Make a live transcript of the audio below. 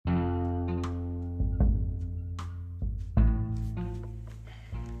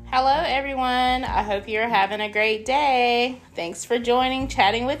Hello, everyone. I hope you're having a great day. Thanks for joining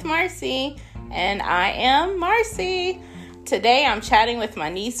Chatting with Marcy, and I am Marcy. Today, I'm chatting with my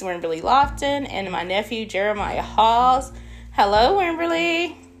niece, Wimberly Lofton, and my nephew, Jeremiah Halls. Hello,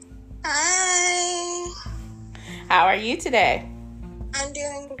 Wimberly. Hi. How are you today? I'm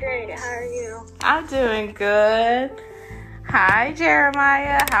doing great. How are you? I'm doing good. Hi,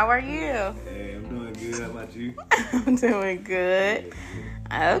 Jeremiah. How are you? Hey, I'm doing good. How about you? I'm doing good.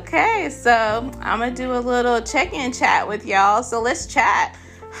 Okay, so I'm going to do a little check-in chat with y'all. So let's chat.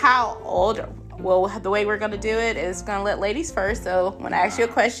 How old? Well, the way we're going to do it is going to let ladies first. So when I ask you a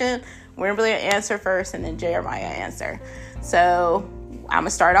question, Wimberly will answer first and then Jeremiah answer. So I'm going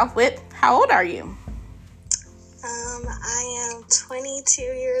to start off with, how old are you? I am 22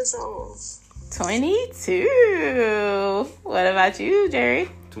 years old. 22. What about you, Jerry?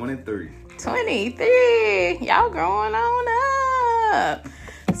 23. 23. Y'all growing on up.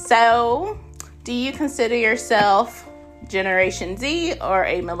 So, do you consider yourself Generation Z or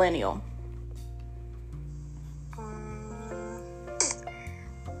a millennial? I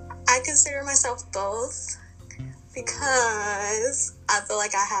consider myself both because I feel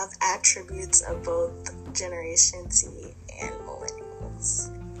like I have attributes of both Generation Z and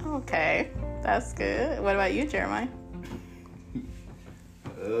millennials. Okay, that's good. What about you, Jeremiah?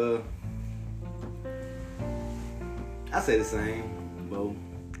 I say the same. Both.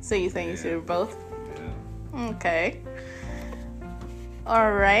 So you think you should both? Yeah. Okay.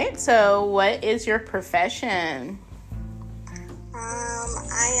 All right. So, what is your profession?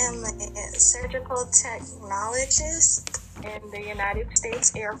 I am a surgical technologist in the United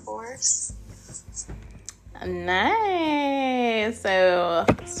States Air Force. Nice. So,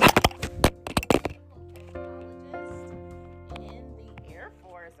 in the Air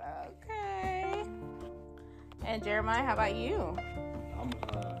Force. Okay. And Jeremiah, how about you? I'm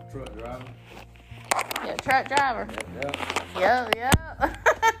a truck driver. Yeah, truck driver. Yeah. Yep.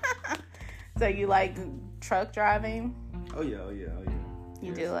 So you like truck driving? Oh yeah.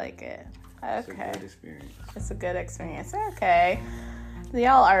 You do like it. It's a Okay. good experience. It's a good experience. Okay.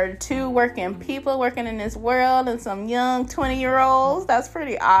 Y'all are two working people working in this world and some young 20-year-olds. That's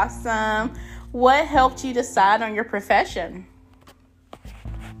pretty awesome. What helped you decide on your profession?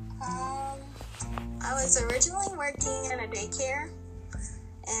 I was originally working in a daycare,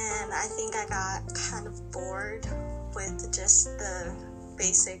 and I think I got kind of bored with just the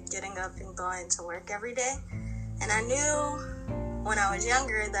basic getting up and going to work every day. And I knew when I was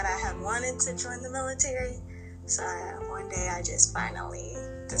younger that I had wanted to join the military. So one day I just finally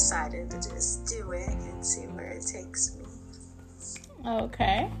decided to just do it and see where it takes me.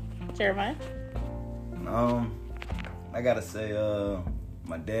 Okay. Jeremiah? I gotta say,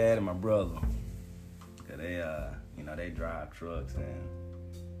 my dad and my brother, 'cause they, they drive trucks and,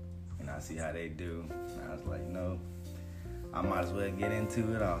 I see how they do. And I was like, I might as well get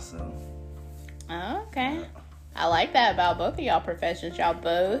into it also. Okay. I like that about both of y'all professions. Y'all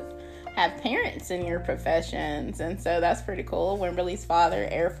both have parents in your professions, and so that's pretty cool. Wimberly's father,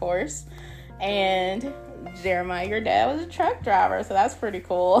 Air Force, and Jeremiah, your dad, was a truck driver, so that's pretty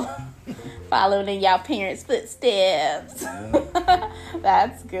cool. Following in y'all parents' footsteps. Yeah.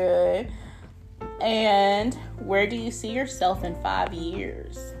 That's good. And where do you see yourself in 5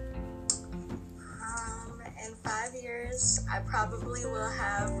 years? In 5 years, I probably will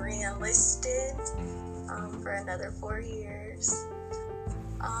have re-enlisted for another 4 years.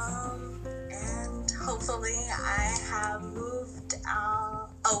 And hopefully I have moved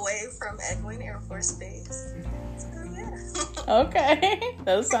away from Edwin Air Force Base. So, yeah. Okay.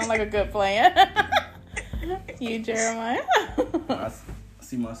 Those sound like a good plan. You, Jeremiah? I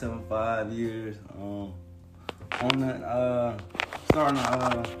see myself in 5 years starting a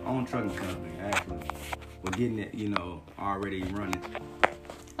own trucking company, actually. We're getting it, already running.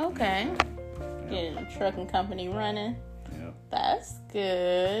 Okay. Yeah. Getting a trucking company running. Yep. That's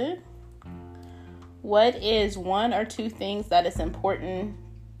good. What is one or two things that is important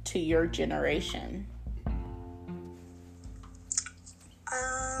to your generation?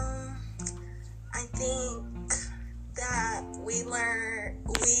 I think that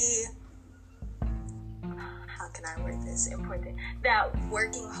how can I word this? Important. That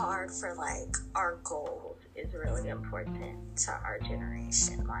working hard for our goals is really important to our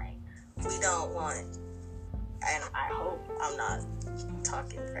generation. We don't want, and I hope I'm not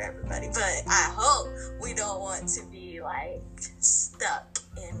talking for everybody, but I hope we don't want to be stuck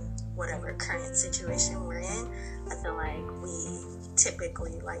in whatever current situation we're in. I feel like we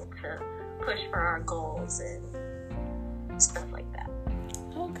typically like to push for our goals and stuff like that.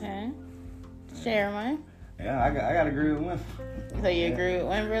 Okay. Jeremiah? Yeah, I got to agree with Win. So you agree with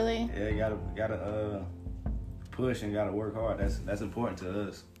Win, really? Yeah, you gotta push and gotta work hard. That's important to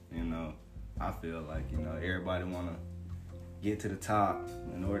us. You know, I feel like, you know, everybody wanna get to the top.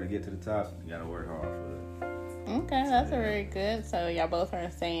 In order to get to the top, you gotta work hard for it. Okay, that's very good. So y'all both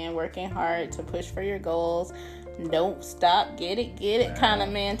are saying working hard to push for your goals. Don't stop, get it kind of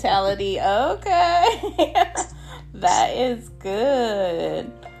mentality. Okay. That is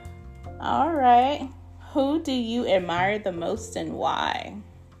good. All right. Who do you admire the most and why?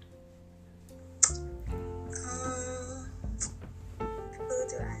 Who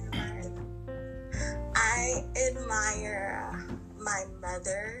do I admire? I admire my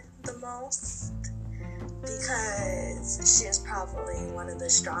mother the most because she is probably one of the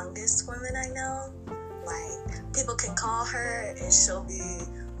strongest women I know. Like, people can call her and she'll be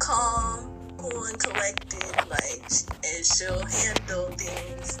calm, cool, and collected. Like, and she'll handle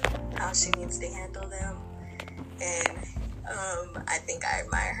things how she needs to handle them. And I think I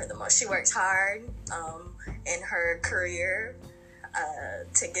admire her the most. She works hard in her career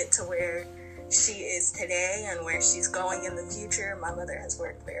to get to where she is today and where she's going in the future. My mother has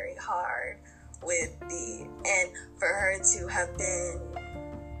worked very hard and for her to have been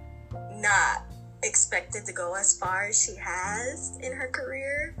not expected to go as far as she has in her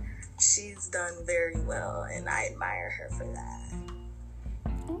career, she's done very well, and I admire her for that.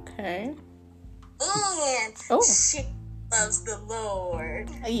 Okay. And she loves the Lord.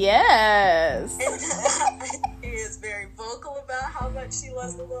 Yes. And she is very vocal about how much she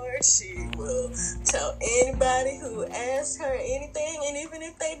loves the Lord. She will tell anybody who asks her anything, and even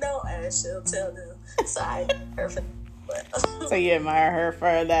if they don't ask, she'll tell them. So I admire her for that. So you admire her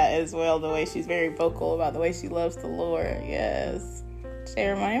for that as well, the way she's very vocal about the way she loves the Lord. Yes.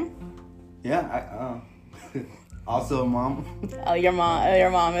 Jeremiah? Yeah, also a mom. Oh, your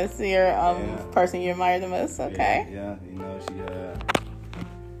mom is your person you admire the most. Okay. Yeah, you know,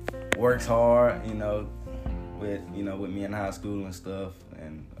 she works hard, you know, with me in high school and stuff,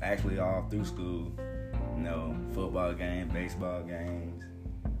 and actually all through school, you know, football games, baseball games,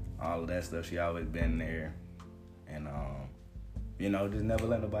 all of that stuff. She always been there, and you know, just never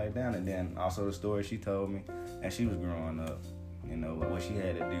let nobody down. And then also the story she told me as she was growing up, you know, what she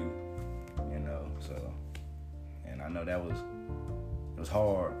had to do, you know, so. And I know it was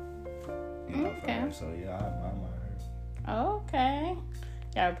hard, you know, for her. So yeah, I admire her. Okay.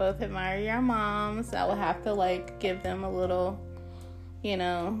 Y'all both admire your moms. I will have to give them a little, you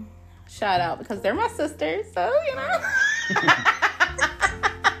know, shout out because they're my sisters. So, you know.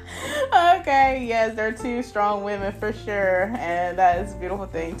 Okay. Yes, they're two strong women for sure, and that is a beautiful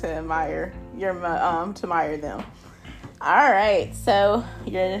thing to admire. To admire them. All right, so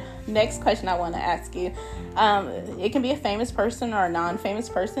your next question I want to ask you, it can be a famous person or a non-famous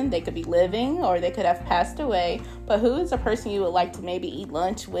person. They could be living or they could have passed away, but who is a person you would like to maybe eat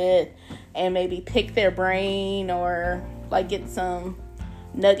lunch with and maybe pick their brain or get some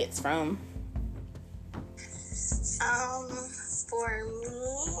nuggets from? For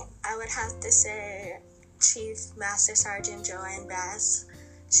me, I would have to say Chief Master Sergeant Joanne Bass.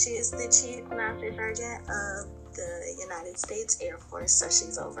 She is the Chief Master Sergeant of the United States Air Force, so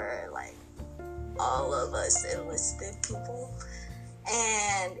she's over all of us enlisted people,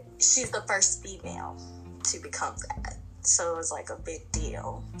 and she's the first female to become that, so it was a big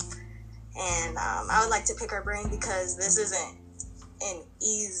deal. And I would like to pick her brain because this isn't an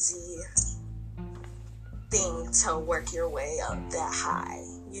easy thing to work your way up that high.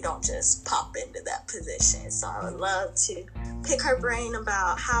 You don't just pop into that position, so I would love to pick her brain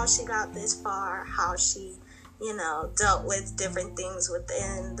about how she got this far, how she dealt with different things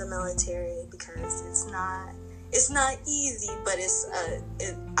within the military, because it's not easy, but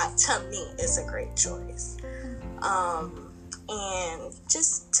to me, it's a great choice. And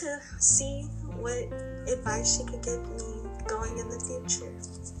just to see what advice she could give me going in the future.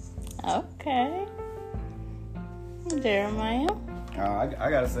 Okay. Jeremiah? I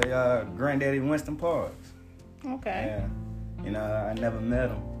gotta say, Granddaddy Winston Parks. Okay. Yeah. I never met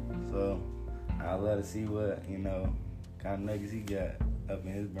him, so I'd love to see what, kind of nuggets he got up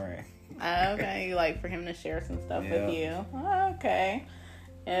in his brain. Okay, you like for him to share some stuff with you. Okay.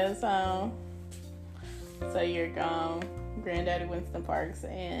 And so you're Granddaddy Winston Parks,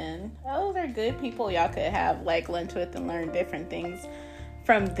 and those are good people y'all could have lunch with and learn different things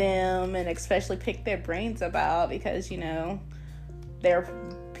from them, and especially pick their brains about, because they're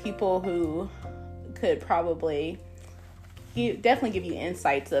people who could probably definitely give you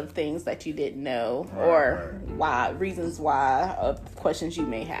insights of things that you didn't know, or reasons why of questions you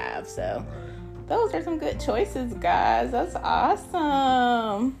may have. So those are some good choices, guys. That's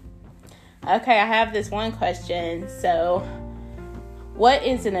awesome. Okay, I have this one question. So, what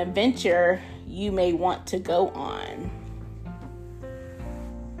is an adventure you may want to go on?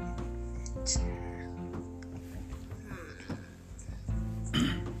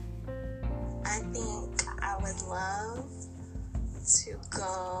 I think I would love to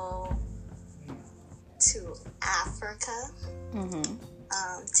go to Africa.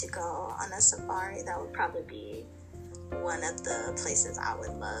 To go on a safari. That would probably be one of the places I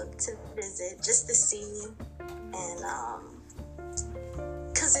would love to visit, just to see, and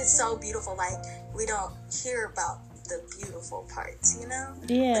because it's so beautiful. Like, we don't hear about the beautiful parts, you know?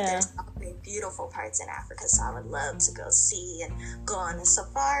 Yeah. But there's so many beautiful parts in Africa, so I would love to go see and go on a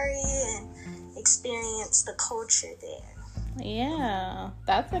safari and experience the culture there. Yeah,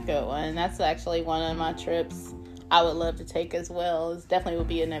 that's a good one. That's actually one of my trips I would love to take as well. It definitely would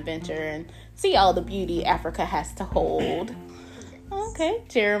be an adventure and see all the beauty Africa has to hold. Okay,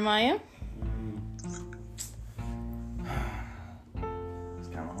 Jeremiah. It's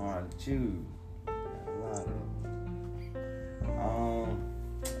kind of hard to choose. Got a lot of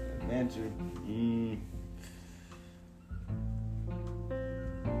adventure.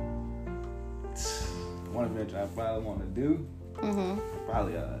 One adventure I probably want to do.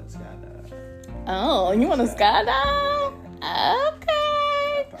 Probably skydive. Oh, you want to skydive?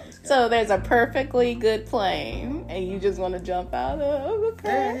 Okay. So there's a perfectly good plane, and you just want to jump out of?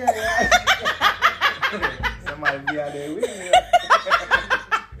 Okay. Yeah. Somebody be out there with me.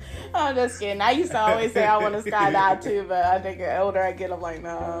 I'm just kidding. I used to always say I want to skydive too, but I think the older I get, I'm like,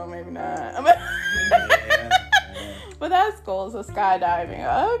 no, maybe not. But that's cool. So skydiving.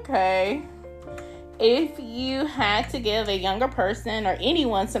 Okay. If you had to give a younger person or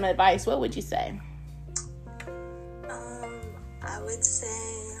anyone some advice, what would you say? I would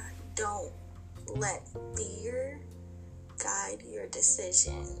say don't let fear guide your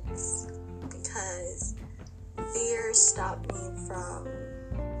decisions, because fear stopped me from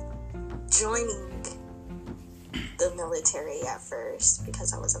joining the military at first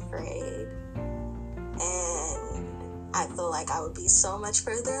because I was afraid, and I feel like I would be so much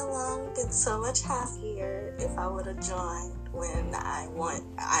further along and so much happier if I would have joined when I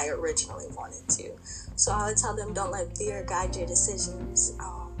originally wanted to. So I would tell them, don't let fear guide your decisions.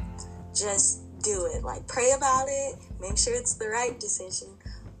 Just do it. Like, pray about it. Make sure it's the right decision.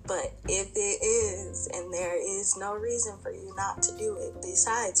 But if it is, and there is no reason for you not to do it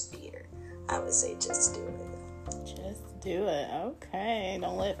besides fear, I would say just do it. Just do it. Okay.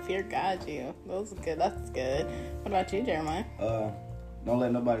 Don't let fear guide you. That's good. That's good. What about you, Jeremiah? Don't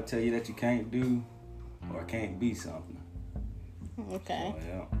let nobody tell you that you can't do or can't be something. Okay. So,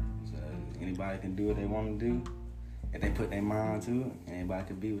 yeah. So anybody can do what they want to do. If they put their mind to it, anybody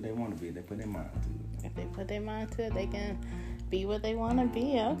can be what they want to be. If they put their mind to it. If they put their mind to it, they can be what they want to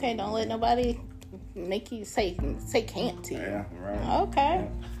be. Okay. Don't let nobody make you say can't to you. Yeah, right. Okay.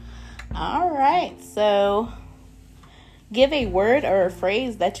 Yeah. All right. So, give a word or a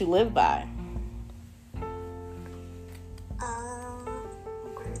phrase that you live by.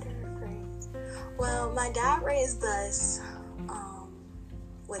 Word or phrase? Well, my dad raised us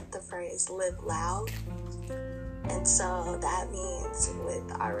with the phrase "live loud," and so that means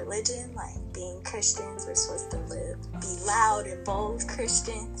with our religion, like being Christians, we're supposed to be loud and bold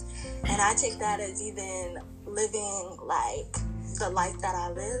Christians, and I take that as even living like the life that I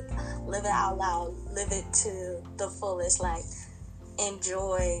live it out loud, live it to the fullest, like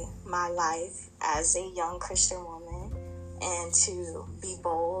enjoy my life as a young Christian woman and to be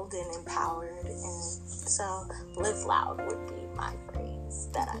bold and empowered. And so live loud would be my phrase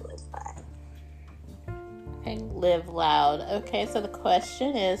that I live by. And live loud. Okay, so the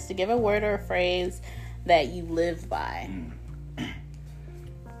question is to give a word or a phrase that you live by.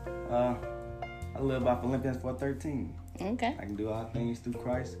 I live by Philippians 4:13. Okay. I can do all things through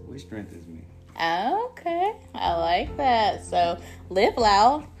Christ, which strengthens me. Okay, I like that. So live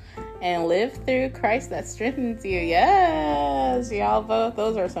loud and live through Christ that strengthens you. Yes, y'all both.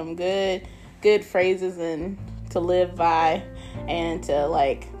 Those are some good phrases and to live by and to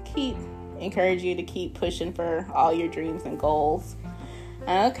encourage you to keep pushing for all your dreams and goals.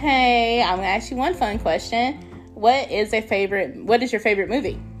 Okay, I'm gonna ask you one fun question. What is your favorite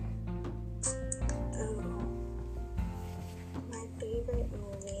movie? My favorite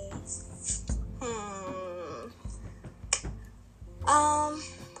movie.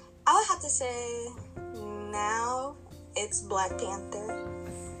 I would have to say now it's Black Panther.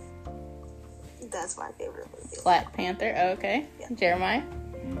 That's my favorite movie. Black Panther. Okay. Yeah. Jeremiah.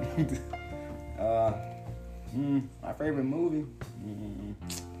 My favorite movie.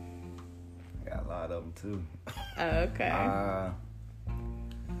 I got a lot of them too. Okay.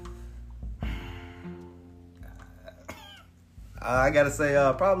 I gotta say,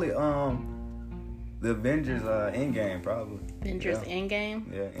 probably the Avengers Endgame, probably. Avengers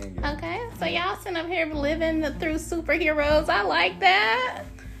Endgame? Yeah, Endgame. Okay, so y'all sitting up here living through superheroes. I like that.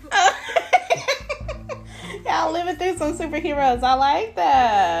 Y'all living through some superheroes. I like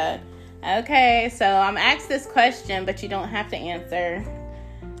that. Okay, so I'm asked this question, but you don't have to answer.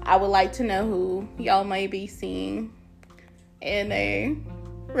 I would like to know who y'all may be seeing in a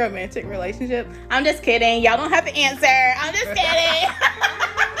romantic relationship. I'm just kidding. Y'all don't have to answer. I'm just kidding.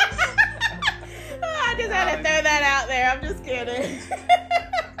 I just had to throw that out there. I'm just kidding.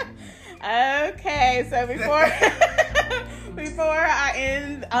 Okay, so before I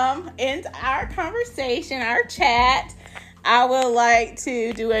end our conversation, our chat, I would like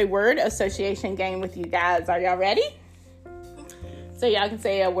to do a word association game with you guys. Are y'all ready? So y'all can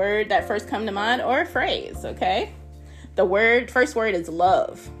say a word that first come to mind or a phrase, okay? The first word is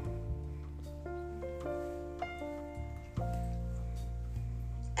love.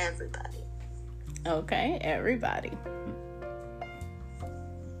 Everybody. Okay, everybody.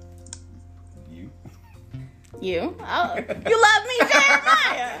 You? Oh, you love me,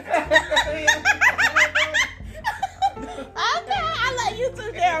 Jeremiah. Okay, I love you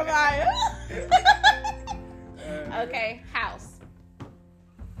too, Jeremiah. Okay, house.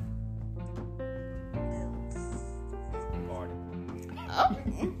 Oh,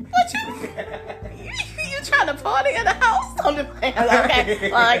 what you trying to party in the house? On the okay,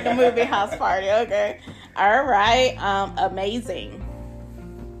 like the movie House Party. Okay, all right. Amazing.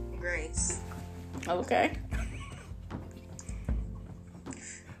 Grace. Okay.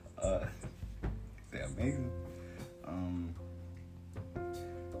 Say amazing.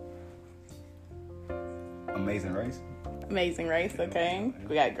 Amazing Race. Amazing Race. Okay,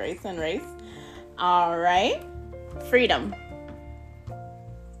 we got Grace and Race. All right. Freedom.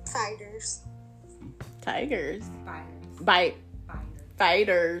 Fighters. Tigers. Fighters.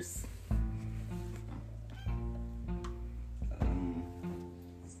 Fighters.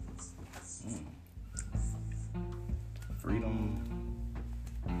 Freedom.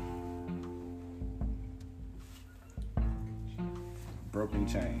 Broken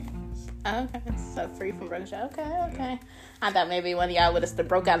Chains. Okay, so free from broken chains. Okay. I thought maybe one of y'all would have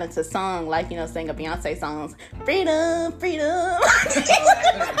broke out into song, like, sing a Beyonce songs. Freedom.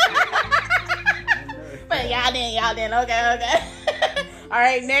 But y'all didn't. Okay. All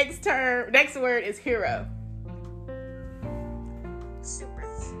right, next word is hero.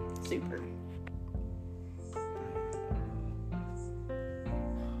 Super.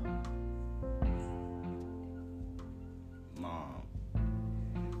 Mom.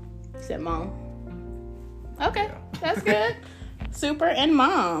 You said mom. Okay, that's good. Super and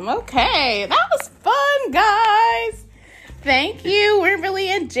mom. Okay, that was fun, guys. Thank you, Wimberly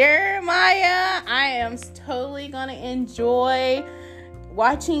and Jeremiah. I am totally gonna enjoy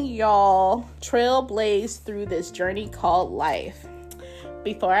watching y'all trailblaze through this journey called life.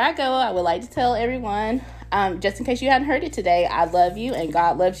 Before I go, I would like to tell everyone, just in case you hadn't heard it today, I love you and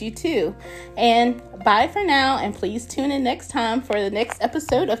God loves you too. And bye for now, and please tune in next time for the next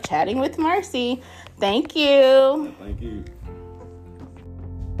episode of Chatting with Marcy. Thank you. Thank you.